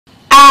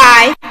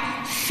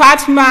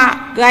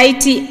Fatma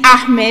Gaiti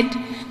Ahmed,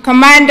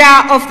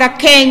 commander of the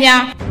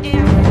Kenya.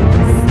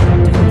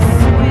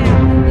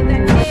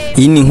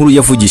 Iyi ni inkuru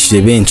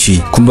yavugishije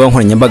benshi ku mbuga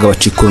nkoranyambaga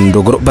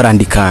bacikondogoro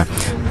barandika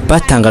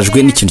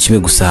batangajwe n'ikintu kimwe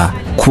gusa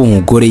kuba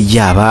umugore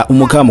yaba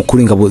umugaba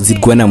mukuru ingabo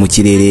zirwana mu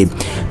kirere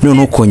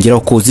none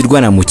ukongeraho ko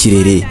zirwana mu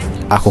kirere.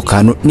 Ako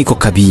kantu niko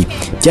kabi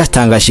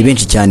byatangaje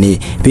benshi cyane,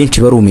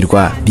 benshi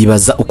barumirwa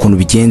bibaza ukuntu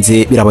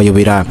bigenze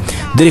birabayobera,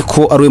 dore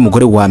ko ari we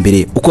mugore wa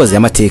mbere ukoze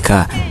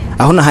amateka.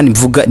 Aho nahandi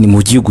mvuga ni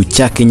mu gihugu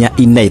cya Kenya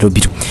i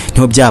Nairobi,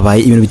 niho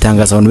byabaye ibintu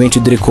bitangaza abantu benshi,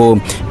 dore ko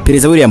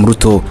Perezida William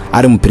Ruto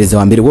ari mu perezida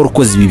wa mbere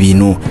warukoze ibi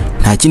bintu,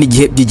 nta kindi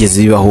gihe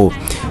byigeze bibaho.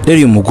 Rero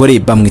uyu mugore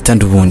bamwita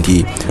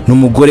Ndubundi,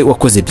 n'umugore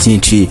wakoze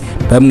byinshi,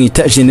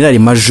 bamwita General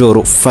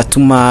Major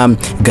Fatma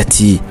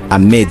Gati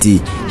Ahmed,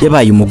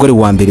 yabaye umugore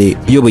wa mbere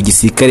uyoboye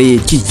igisirikare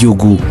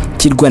cy'igihugu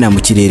kirwana mu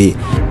kirere.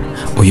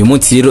 Uyu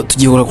munsi rero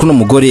tugihura kuno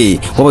mugore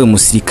wabaye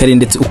umusirikare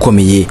ndetse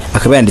ukomeye,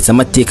 akaba yanditse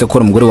amateka ko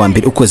umugore wa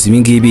mbere ukoze ibi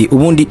ngibi.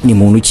 Ubundi ni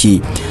muntu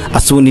ki?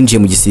 Asubundi injiye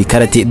mu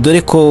gisirikare ate,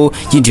 dore ko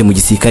yinjiye mu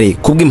gisirikare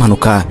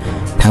kubw'impanuka,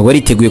 ntabwo ari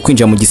iteguye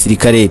kwinjira mu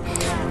gisirikare,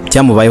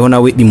 byamubayeho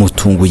nawe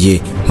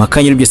bimutunguye.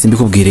 Makanyiro byose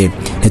mbikubwire,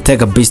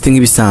 netaga best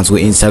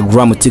nk'ibisanzwe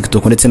Instagram,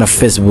 TikTok ndetse na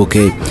Facebook.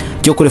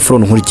 Byo kuri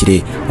follow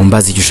nkurikire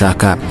umbaza icyo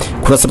ushaka,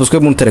 kuri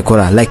subscribe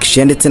mutarekora, like,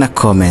 share ndetse na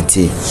comment.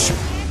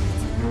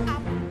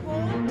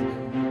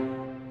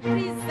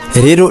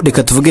 Rero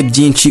reka tuvuge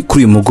byinshi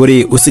kuri uyu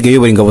mugore usigaye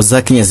uyobora ingabo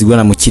za Kenya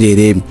zigwana mu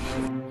kirere.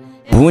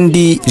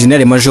 Bundi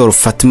General Major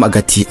Fatma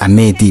Gati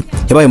Ahmed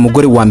yabaye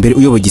umugore wa mbere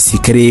uyoboye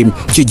igisirikare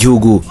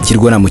cy'igihugu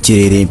kirwana mu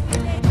kirere.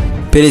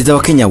 Perezida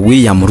wa Kenya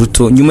William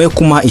Ruto nyuma yo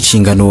kumuha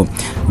inshingano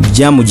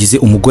byamugize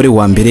umugore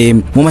wa mbere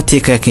mu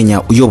mateka ya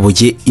Kenya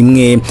uyoboye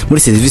imwe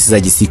muri serivisi za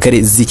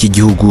gisirikare z'iki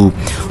gihugu.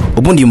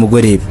 Ubundi uyu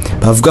mugore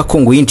bavuga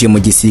ko ngo yinjiye mu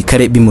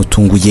gisirikare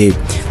bimutunguye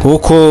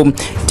kuko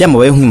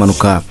byamubayeho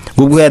nk'impanuka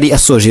ubwo yari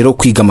asoje rero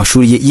kwiga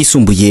amashuri ye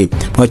yisumbuye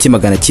mu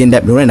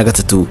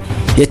 1983.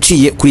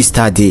 Yaciye kuri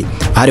stade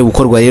ahari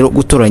gukorwa rero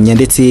gutoranya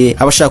ndetse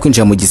abashaka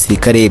kwinjira mu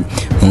gisirikare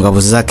mu ngabo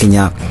za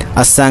Kenya,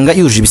 asanga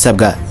yuje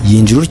ibisabwa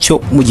yinjira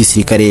utyo mu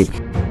gisirikare.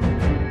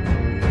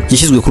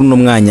 Yashyizwe kuri uno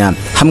mwanya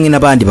hamwe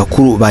n'abandi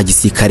bakuru ba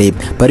gisirikare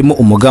barimo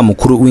umugaba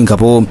mukuru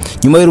w'ingabo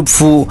nyuma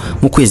y'urupfu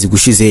mu kwezi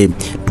gushize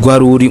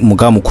rwaruri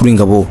umugaba mukuru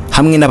w'ingabo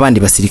hamwe n'abandi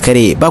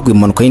basirikare baguye mu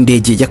mpanuka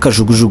y'indege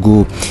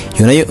y'akajugujugu.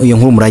 Iyo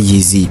nkuru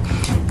murayizi.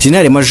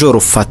 General Major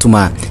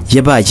Fatma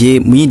yabaye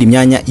mu yindi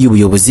myanya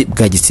y'ubuyobozi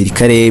bwa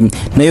gisirikare,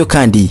 nayo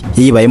kandi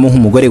yayibayemo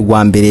nk'umugore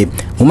wa mbere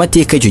mu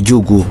mateka y'icyo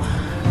gihugu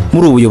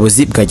muri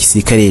ubuyobozi bwa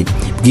gisirikare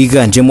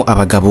bwiganjemo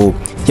abagabo.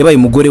 Yabaye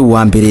umugore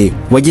wa mbere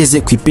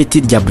wageze ku ipeti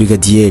rya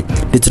brigadier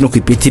ndetse no ku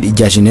ipeti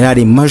rya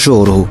General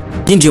Major.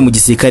 Yinjiye mu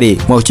gisirikare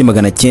mu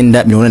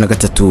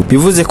 1983,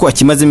 bivuze ko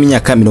akimaze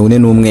imyaka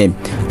 41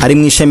 ari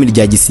mu ishami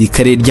rya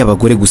gisirikare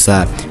ry'abagore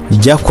gusa,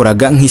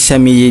 ryakoraga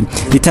nk'ishami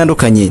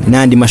ritandukanye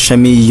n'andi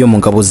mashami yo mu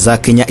ngabo za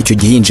Kenya. Icyo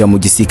gihe yinjira mu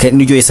gisirikare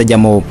niryo yese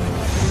ajyamo.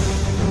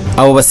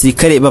 Abo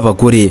basirikare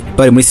b'abagore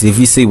bari muri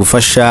serivisi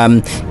y'ubufasha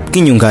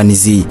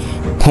bw'inyunganizi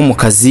nko mu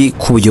kazi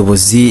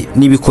k'ubuyobozi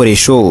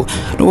n'ibikoresho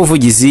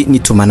n'ubuvugizi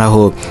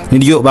n'itumanaho,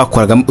 niryo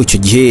bakoraga icyo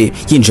gihe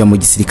yinjira mu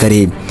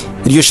gisirikare.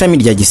 Iryo shami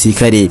rya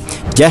gisirikare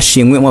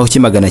ryashimwe mu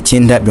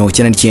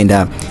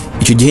 1999.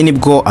 Icyo gihe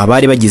nibwo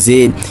abari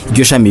bagize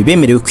iryo shami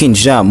bemerewe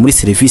kwinjira muri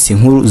serivisi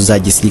nkuru za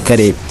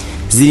gisirikare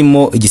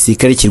zirimo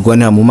igisirikare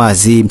kirwanira mu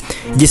mazi,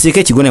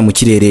 igisirikare kirwanira mu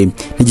kirere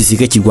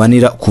n'igisirikare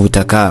kirwanira ku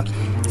butaka.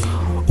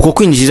 Uko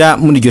kwinjira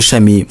muri iryo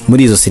shami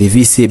muri izo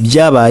serivisi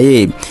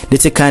byabaye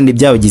ndetse kandi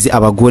byabagize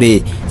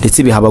abagore,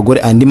 ndetse biha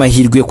abagore andi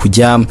mahirwe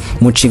kujya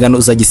mu nshingano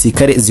za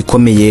gisirikare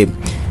zikomeye,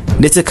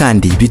 ndetse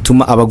kandi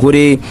bituma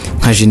abagore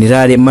nka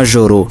General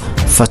Major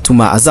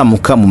Fatma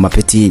azamuka mu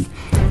mapeti.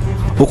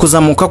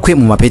 Ukuzamuka kwe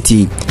mu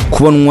mapeti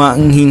kubonwa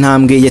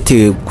nk'intambwe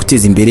yatewe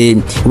guteza imbere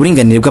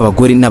uburinganire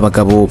bw'abagore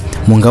n'abagabo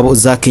mu ngabo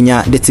za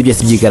Kenya, ndetse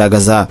byose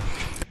byigaragaza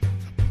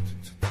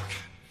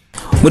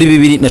muri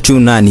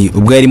 2018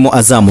 ubwo yarimo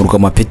azamurwa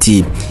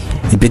amapeti.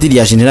 Ipeti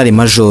rya General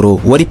Major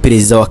wari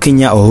perezida wa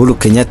Kenya Uhuru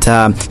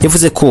Kenyatta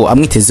yavuze ko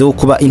amwitezeho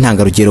kuba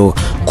intangarugero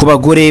ku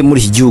bagore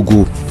muri iki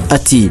gihugu.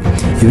 Ati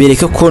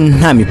bereka ko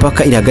nta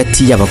mipaka iri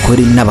hagati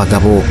y'abagore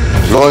n'abagabo.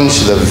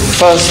 Launch the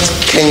first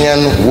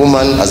Kenyan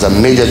woman as a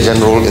major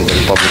general in the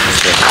Republic of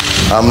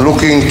Kenya. I'm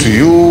looking to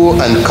you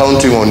and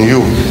counting on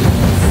you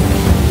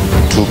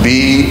to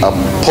be a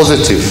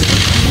positive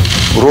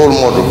role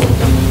model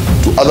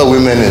to other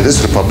women in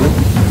this republic,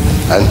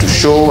 and to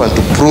show and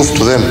to prove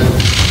to them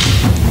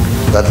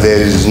that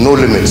there is no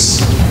limits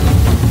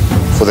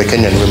for the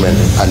Kenyan women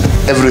and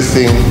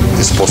everything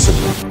is possible.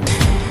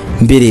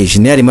 Mbere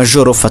General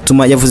Major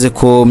Fatma yavuze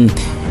ko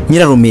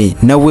nyirarume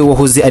nawe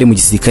wahoze ari mu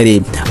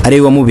gisirikare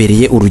ari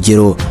wamubereye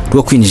urugero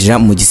rwo kwinjira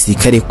mu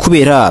gisirikare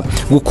kubera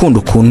gukunda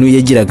ukuntu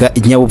yagiraga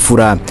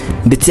inyabupfura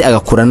ndetse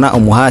agakorana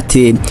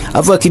umuhate,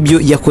 avuga ko ibyo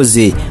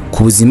yakoze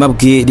ku buzima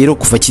bwe rero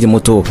kuva kiri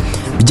muto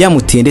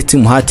byamuteye ndetse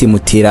umuhate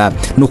mutera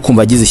no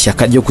kumva agize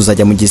ishyaka ryo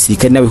kuzajya mu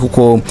gisirikare nawe,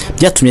 kuko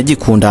byatumye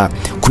agikunda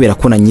kubera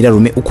ko na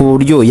nyirarume uko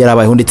buryo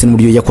yarabayeho ndetse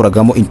n'uburyo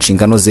yakoragamo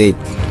inshingano ze.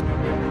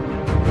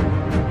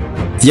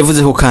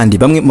 yavuze ko kandi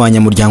bamwe mu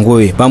banyamuryango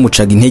we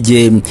bamucaga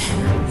intege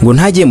ngo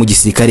ntagiye mu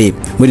gisirikare.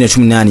 Muri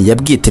 2018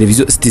 yabwiye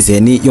televiziyo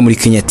Citizen yo muri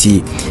Kenya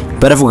ati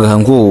baravuga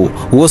ngo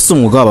uwo si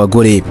umwuga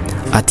w'abagore,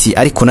 ati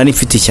ariko nari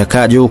mfite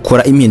ishyaka ryo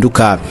gukora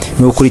impinduka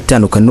no gukora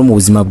itandukaniro mu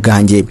buzima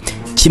bwanjye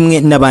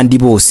kimwe n'abandi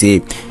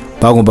bose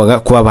bagombaga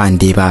kuba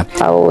bandeba.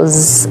 I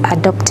was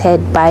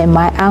adopted by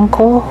my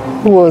uncle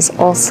who was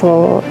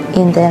also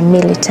in the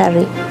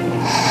military,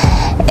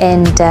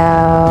 and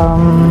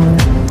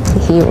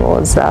he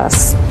was a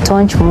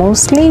staunch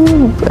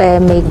Muslim.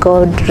 May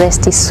God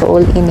rest his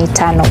soul in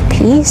eternal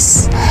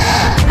peace.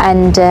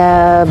 And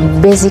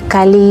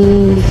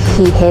basically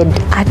he had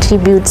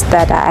attributes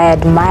that I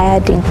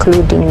admired,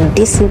 including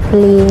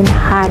discipline,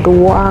 hard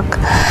work,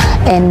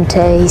 and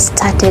he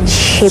started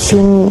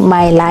shaping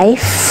my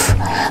life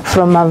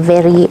from a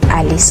very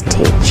early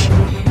stage.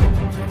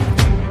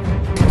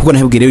 Kuko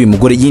nahibwire uyu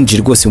mugore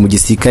yinjira rwose mu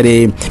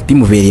gisirikare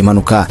bimubereye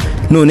impanuka,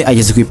 none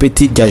ageze ku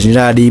ipeti rya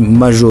General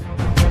Major.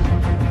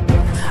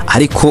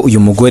 Ariko uyu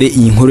mugore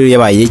iyi nkuru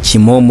yabaye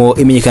kimomo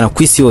imenyekana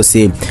ku isi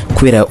yose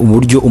kubera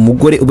uburyo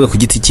umugore ubwe ku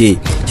giti cye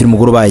kiri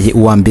umugore ubaye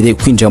uwa mbere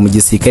kwinjira mu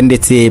gisirikare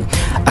ndetse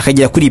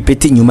akagera kuri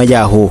ipeti nyuma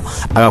yaho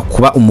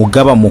agakuba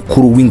umugaba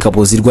mukuru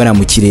w'ingabo zirwana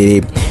mu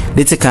kirere.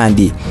 Ndetse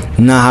kandi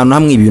nta hantu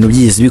hamwe ibintu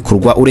byigeze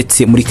bikorwa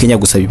uretse muri Kenya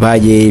gusa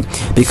bibaye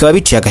bikaba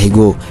biciye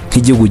agahigo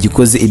nk'igihugu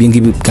gikoze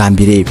ibingibi bwa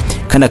mbere,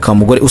 kandi akaba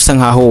umugore usa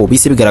nkaho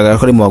bise bigaragara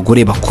ko ari mu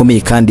bagore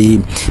bakomeye kandi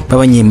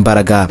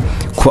babanyembaraga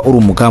kuba uri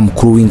umugaba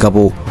mukuru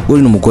w'ingabo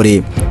uri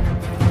n'umugore.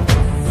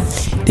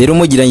 Rero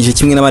mugiranyije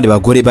kimwe n'abandi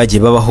bagore bagiye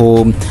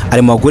babaho,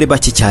 ari mu bagore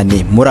bake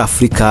cyane muri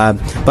Afrika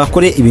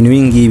bakore ibintu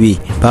bingibi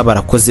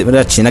barakoze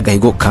baraciye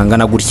n'agahigo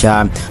kangana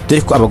gutya,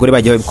 dore ko abagore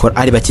bagiye babikora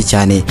ari bake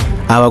cyane.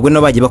 Abagore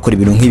nabo bagiye bakora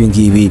ibintu nk'ibi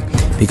ngibi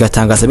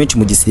bigatangaza benshi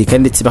mu gisirikare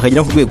ndetse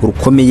bakagira ku rwego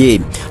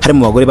rukomeye. Hari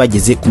mu bagore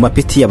bageze ku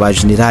mapeti y'aba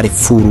general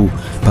furu,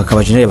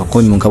 bakaba general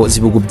bakomeye mu ngabo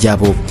z'ibihugu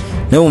byabo.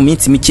 Nawe mu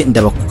minsi mike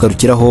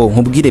ndabakugarukiraho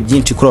nkubwire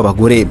byinshi kuri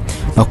abagore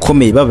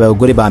bakomeye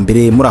b'abagore ba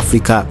mbere muri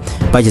Afrika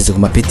bageze ku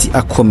mapeti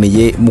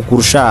akomeye mu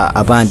kurusha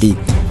abandi.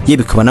 Ye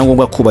bikaba na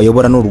ngombwa ko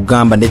bayobora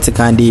n'urugamba ndetse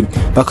kandi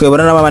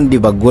bakayobora n'abandi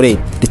bagore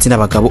ndetse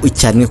n'abagabo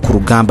icyarimwe ku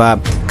rugamba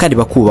kandi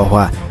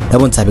bakubahwa.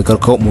 Nabo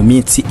nzabigarukaho mu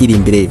minsi iri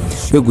imbere.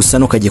 We gusa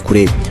ntukajye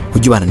kure,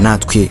 ujye ubana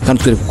natwe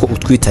kandi twereke ko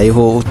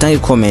utwitayeho, utange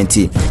comment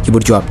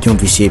y'uburyo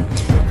wabyumvishe.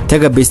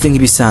 Tega best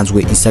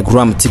nk'ibisanzwe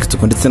Instagram,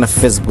 TikTok ndetse na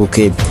Facebook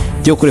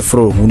byo kuri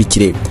follow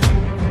nkurikire.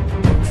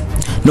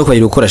 No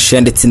kwari gukora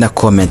share ndetse na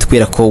comment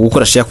kwera ko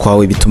gukora share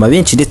kwawe bituma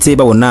benshi ndetse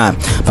babona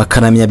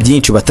bakanamenya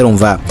byinshi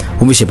batarumva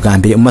bumvishe bwa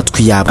mbere mu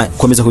matwi yabo.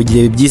 Komeza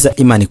kugira byiza,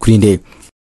 Imana ikurinde.